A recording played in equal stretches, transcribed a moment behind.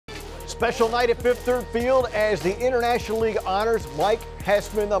Special night at Fifth Third Field as the International League honors Mike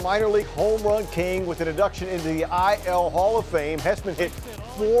Hessman, the minor league home run king, with an induction into the IL Hall of Fame. Hessman hit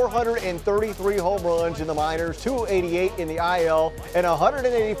 433 home runs in the minors, 288 in the IL, and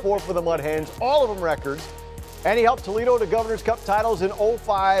 184 for the Mud Hens, all of them records. And he helped Toledo to Governor's Cup titles in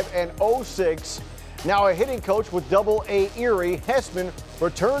 05 and 06. Now a hitting coach with Double-A Erie, Hessman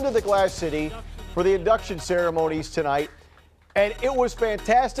returned to the Glass City for the induction ceremonies tonight. And it was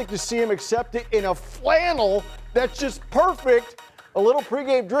fantastic to see him accept it in a flannel that's just perfect. A little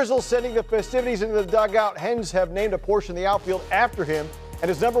pregame drizzle sending the festivities into the dugout. Hens have named a portion of the outfield after him, and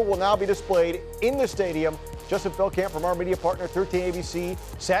his number will now be displayed in the stadium. Justin Feldkamp from our media partner, 13 ABC,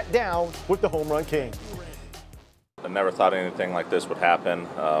 sat down with the Home Run King. I never thought anything like this would happen.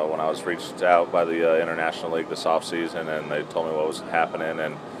 When I was reached out by the International League this offseason, and they told me what was happening,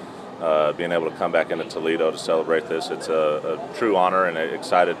 and being able to come back into Toledo to celebrate this, it's a true honor, and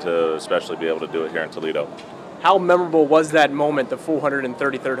excited to especially be able to do it here in Toledo. How memorable was that moment, the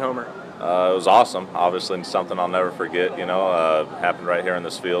 433rd homer? It was awesome. Obviously something I'll never forget. Happened right here in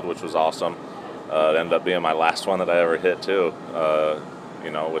this field, which was awesome. It ended up being my last one that I ever hit too.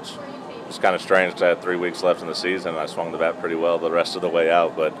 Which was kind of strange because I had 3 weeks left in the season, and I swung the bat pretty well the rest of the way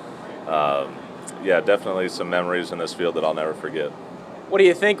out. But yeah, definitely some memories in this field that I'll never forget. What do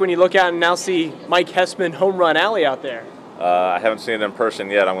you think when you look out and now see Mike Hessman Home Run Alley out there? I haven't seen it in person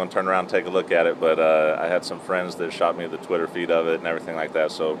yet. I'm going to turn around and take a look at it, but I had some friends that shot me the Twitter feed of it and everything like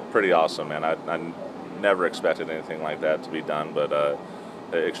that, so pretty awesome, man. I never expected anything like that to be done, but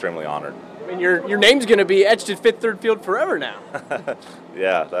extremely honored. I mean, your name's going to be etched at Fifth Third Field forever now.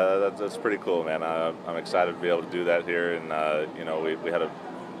 Yeah, that's pretty cool, man. I'm excited to be able to do that here, and we had a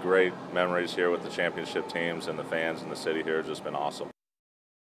great memories here with the championship teams, and the fans in the city here have just been awesome.